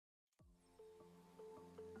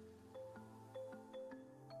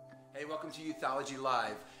Hey, welcome to Youthology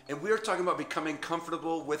Live, and we are talking about becoming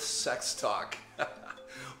comfortable with sex talk.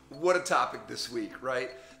 What a topic this week, right?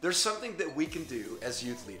 There's something that we can do as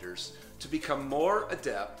youth leaders to become more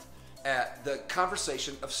adept at the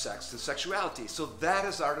conversation of sex and sexuality. So that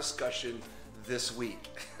is our discussion this week.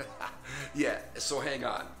 Yeah, so hang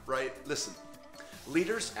on, right? Listen,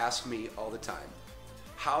 leaders ask me all the time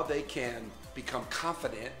how they can become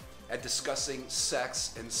confident at discussing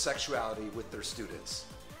sex and sexuality with their students.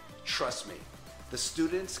 Trust me, the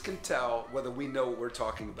students can tell whether we know what we're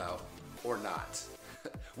talking about or not,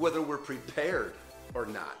 whether we're prepared or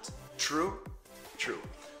not. True? True.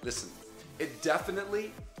 Listen, it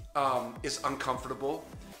definitely is uncomfortable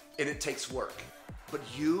and it takes work, but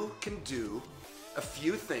you can do a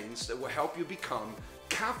few things that will help you become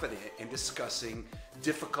confident in discussing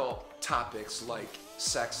difficult topics like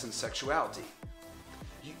sex and sexuality.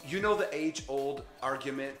 You know the age-old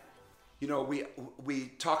argument. You know,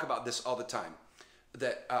 we talk about this all the time,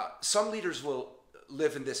 that some leaders will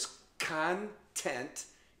live in this content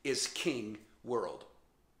is king world.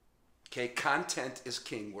 Okay, content is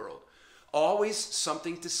king world. Always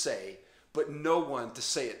something to say, but no one to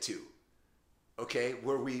say it to. Okay,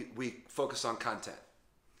 where we focus on content.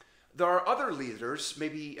 There are other leaders,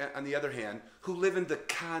 maybe on the other hand, who live in the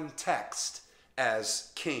context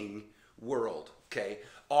as king world. Okay,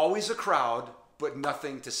 always a crowd, but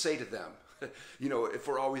nothing to say to them. You know, if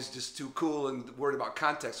we're always just too cool and worried about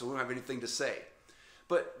context, so we don't have anything to say.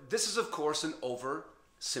 But this is, of course, an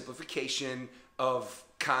oversimplification of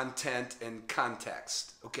content and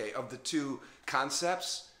context, okay, of the two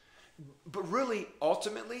concepts. But really,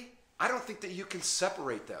 ultimately, I don't think that you can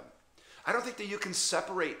separate them. I don't think that you can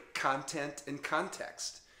separate content and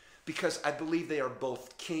context, because I believe they are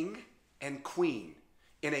both king and queen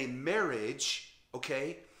in a marriage,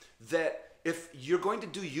 okay, that if you're going to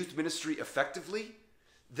do youth ministry effectively,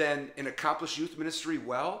 then and accomplish youth ministry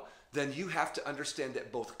well, then you have to understand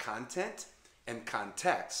that both content and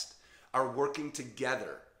context are working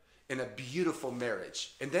together in a beautiful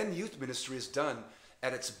marriage. And then youth ministry is done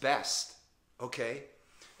at its best, okay?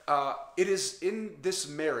 It is in this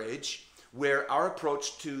marriage where our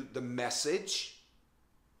approach to the message,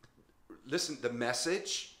 listen, the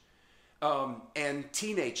message, and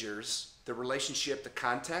teenagers, the relationship, the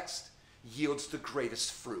context, yields the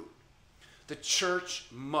greatest fruit. The church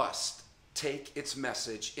must take its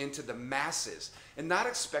message into the masses and not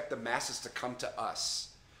expect the masses to come to us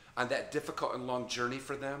on that difficult and long journey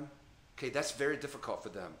for them. Okay, that's very difficult for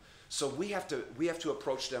them. So we have to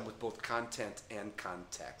approach them with both content and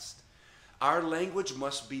context. Our language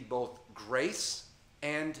must be both grace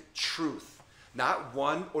and truth, not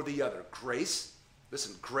one or the other. Grace,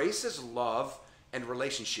 listen, grace is love and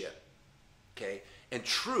relationship, okay? And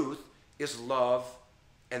truth is love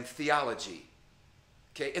and theology,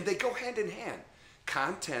 okay? And they go hand in hand,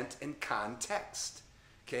 content and context,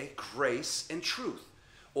 okay? Grace and truth,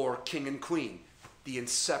 or king and queen, the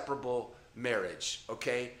inseparable marriage,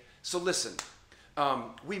 okay? So listen,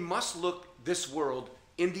 we must look this world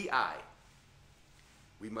in the eye.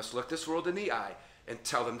 We must look this world in the eye and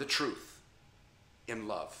tell them the truth in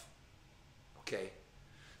love, okay?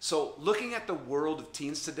 So looking at the world of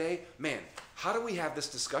teens today, man, how do we have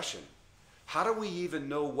this discussion? How do we even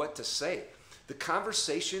know what to say? The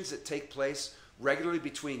conversations that take place regularly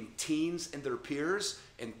between teens and their peers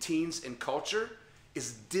and teens and culture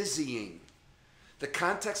is dizzying. The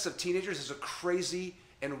context of teenagers is a crazy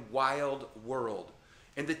and wild world.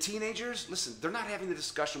 And the teenagers, listen, they're not having the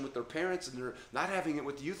discussion with their parents, and they're not having it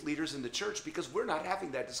with youth leaders in the church because we're not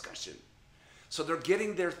having that discussion. So they're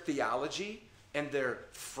getting their theology and their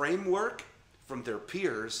framework from their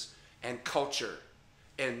peers and culture.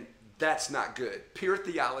 And that's not good. Peer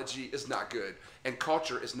theology is not good, and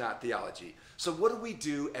culture is not theology. So what do we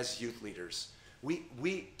do as youth leaders? We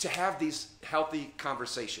to have these healthy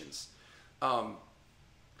conversations,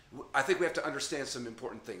 I think we have to understand some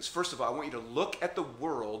important things. First of all, I want you to look at the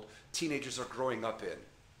world teenagers are growing up in.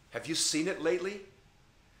 Have you seen it lately?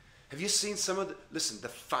 Have you seen some of the, listen, the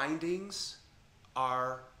findings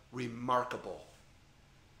are remarkable.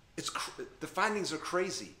 The findings are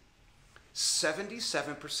crazy.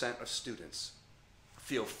 77% of students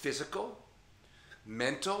feel physical,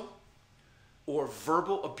 mental, or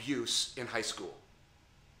verbal abuse in high school.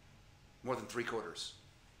 More than 3/4.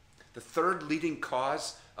 The third leading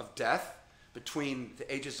cause of death between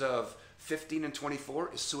the ages of 15 and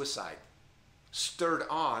 24 is suicide, stirred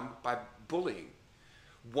on by bullying.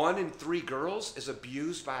 1 in 3 girls is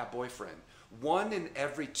abused by a boyfriend. 1 in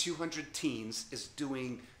every 200 teens is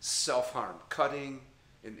doing self-harm, cutting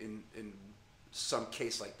in some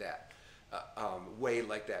case like that, way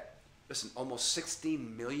like that. Listen, almost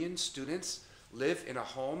 16 million students live in a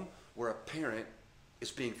home where a parent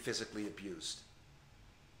is being physically abused.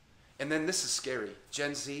 And then this is scary.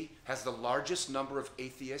 Gen Z has the largest number of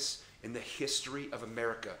atheists in the history of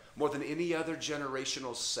America, more than any other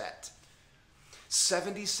generational set.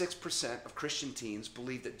 76% of Christian teens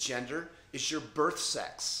believe that gender is your birth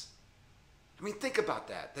sex. I mean, think about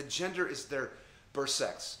that. That gender is their birth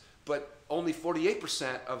sex. But only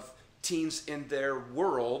 48% of teens in their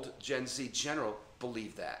world, Gen Z general,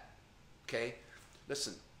 believe that. Okay?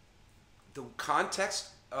 Listen, the context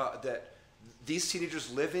that these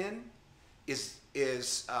teenagers live in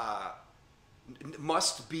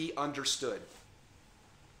must be understood.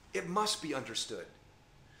 It must be understood.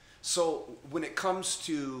 So when it comes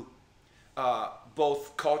to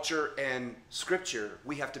both culture and scripture,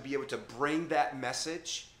 we have to be able to bring that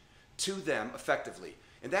message to them effectively.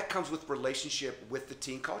 And that comes with relationship with the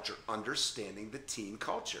teen culture, understanding the teen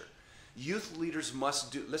culture. Youth leaders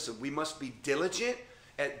must we must be diligent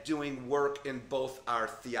at doing work in both our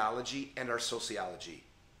theology and our sociology.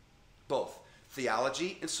 Both.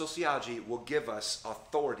 Theology and sociology will give us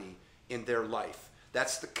authority in their life.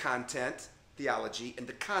 That's the content, theology, and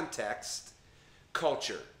the context,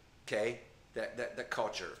 culture. Okay? That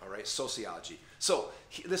culture, all right? Sociology. So,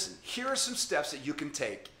 listen, here are some steps that you can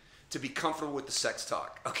take to be comfortable with the sex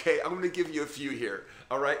talk. Okay? I'm going to give you a few here,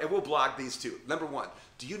 all right? And we'll blog these too. Number one,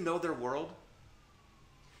 do you know their world?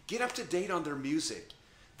 Get up to date on their music,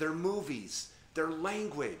 their movies, their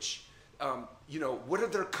language. What are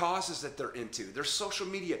their causes that they're into? Their social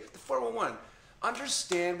media, the 411.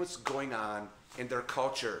 Understand what's going on in their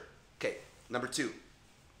culture. Okay, number two,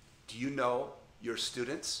 do you know your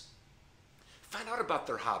students? Find out about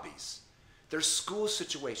their hobbies, their school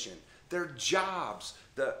situation, their jobs,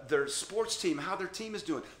 their sports team, how their team is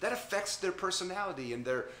doing. That affects their personality and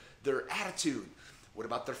their attitude. What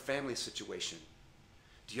about their family situation?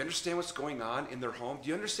 Do you understand what's going on in their home? Do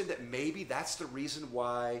you understand that maybe that's the reason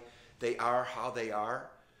why they are how they are?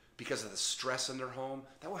 Because of the stress in their home?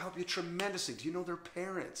 That will help you tremendously. Do you know their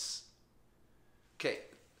parents? Okay,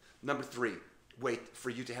 number three, wait for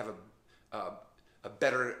you to have a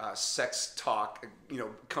better sex talk,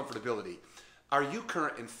 comfortability. Are you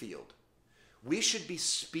current in field? We should be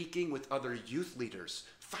speaking with other youth leaders.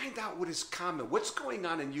 Find out what is common. What's going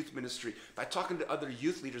on in youth ministry by talking to other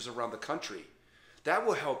youth leaders around the country. That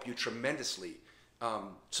will help you tremendously.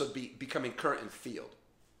 Becoming current in field.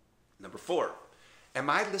 Number four,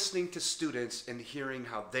 am I listening to students and hearing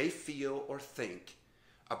how they feel or think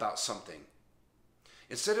about something?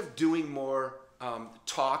 Instead of doing more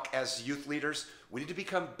talk as youth leaders, we need to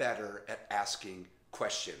become better at asking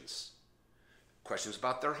questions. Questions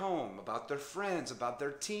about their home, about their friends, about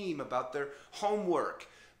their team, about their homework,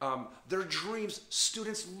 their dreams.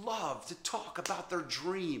 Students love to talk about their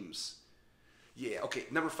dreams. Yeah, okay,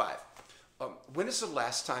 number five. When is the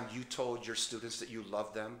last time you told your students that you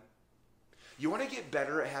love them? You want to get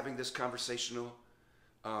better at having this conversational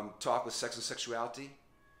talk with sex and sexuality?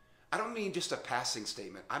 I don't mean just a passing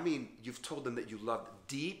statement. I mean you've told them that you love them.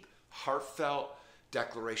 Deep, heartfelt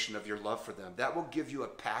declaration of your love for them. That will give you a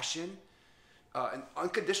passion. An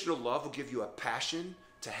unconditional love will give you a passion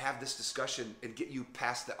to have this discussion and get you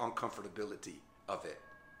past the uncomfortability of it.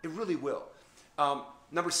 It really will.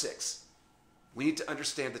 Number six, we need to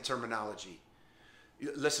understand the terminology.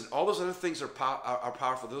 Listen, all those other things are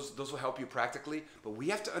powerful. Those will help you practically, but we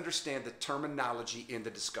have to understand the terminology in the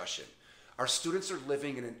discussion. Our students are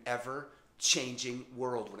living in an ever-changing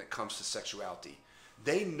world when it comes to sexuality.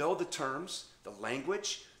 They know the terms, the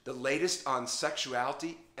language, the latest on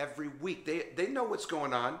sexuality every week. They know what's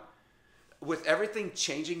going on. With everything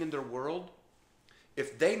changing in their world,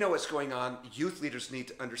 if they know what's going on, youth leaders need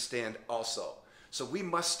to understand also. So we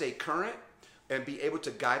must stay current and be able to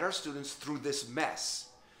guide our students through this mess.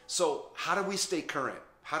 So how do we stay current?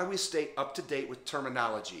 How do we stay up to date with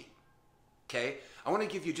terminology? Okay, I want to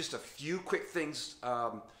give you just a few quick things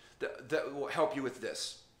that will help you with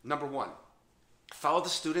this. Number one, follow the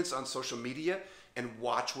students on social media and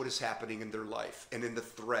watch what is happening in their life and in the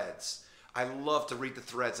threads. I love to read the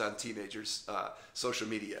threads on teenagers' social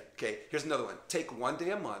media. Okay, here's another one. Take one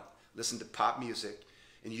day a month, listen to pop music,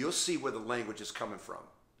 and you'll see where the language is coming from.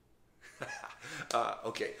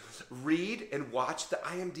 Okay, read and watch the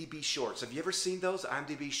IMDb shorts. Have you ever seen those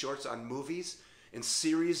IMDb shorts on movies and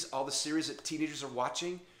series, all the series that teenagers are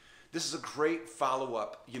watching? This is a great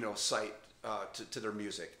follow-up, site to their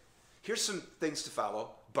music. Here's some things to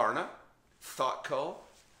follow. Barna, ThoughtCo,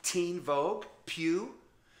 Teen Vogue, Pew,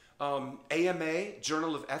 AMA,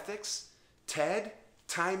 Journal of Ethics, TED,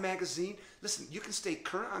 Time Magazine. Listen, you can stay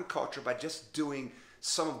current on culture by just doing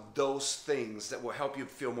some of those things that will help you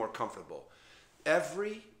feel more comfortable.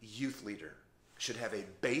 Every youth leader should have a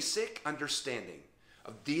basic understanding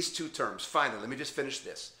of these two terms. Finally, let me just finish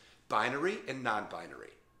this. Binary and non-binary.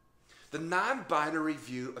 The non-binary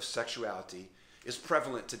view of sexuality is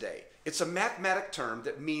prevalent today. It's a mathematic term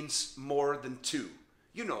that means more than two.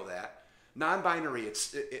 You know that. Non-binary,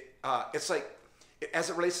 it's like, as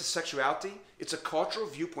it relates to sexuality, it's a cultural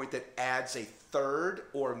viewpoint that adds a third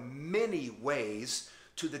or many ways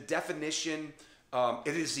to the definition.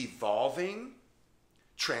 It is evolving,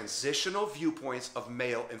 transitional viewpoints of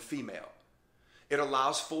male and female. It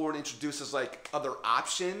allows for and introduces like other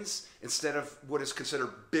options instead of what is considered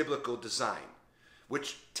biblical design,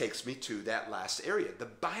 which takes me to that last area, the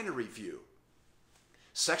binary view.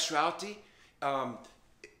 Sexuality,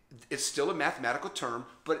 it's still a mathematical term,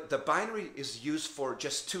 but the binary is used for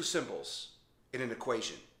just two symbols in an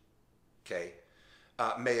equation, okay?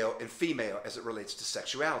 Male and female as it relates to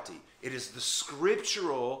sexuality. It is the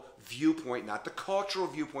scriptural viewpoint, not the cultural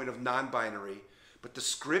viewpoint of non-binary, but the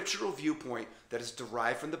scriptural viewpoint that is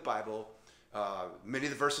derived from the Bible. Many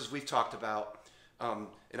of the verses we've talked about,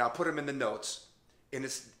 and I'll put them in the notes. And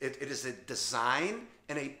it is a design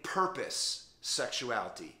and a purpose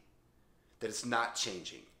sexuality that is not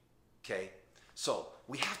changing, okay? So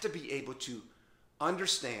we have to be able to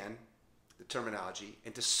understand the terminology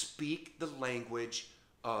and to speak the language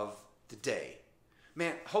of the day.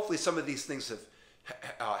 Man, hopefully some of these things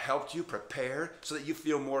have helped you prepare so that you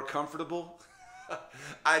feel more comfortable.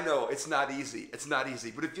 I know it's not easy. It's not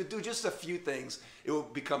easy. But if you do just a few things, it will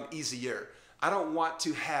become easier. I don't want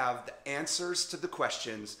to have the answers to the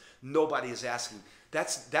questions nobody is asking.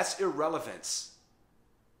 That's irrelevance.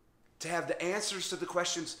 To have the answers to the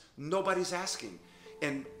questions nobody's asking.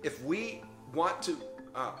 And if we want to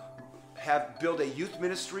build a youth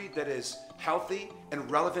ministry that is healthy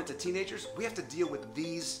and relevant to teenagers, we have to deal with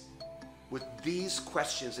these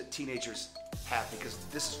questions that teenagers have, because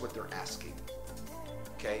this is what they're asking.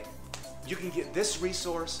 Okay? You can get this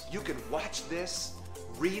resource, you can watch this,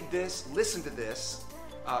 read this, listen to this.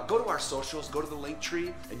 Go to our socials, go to the link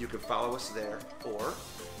tree, and you can follow us there. Or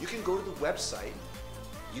you can go to the website,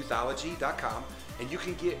 youthology.com, and you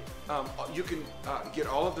can get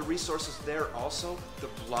all of the resources there also. The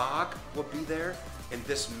blog will be there, and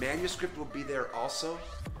this manuscript will be there also.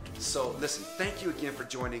 So listen, thank you again for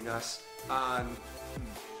joining us on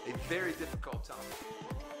a very difficult topic.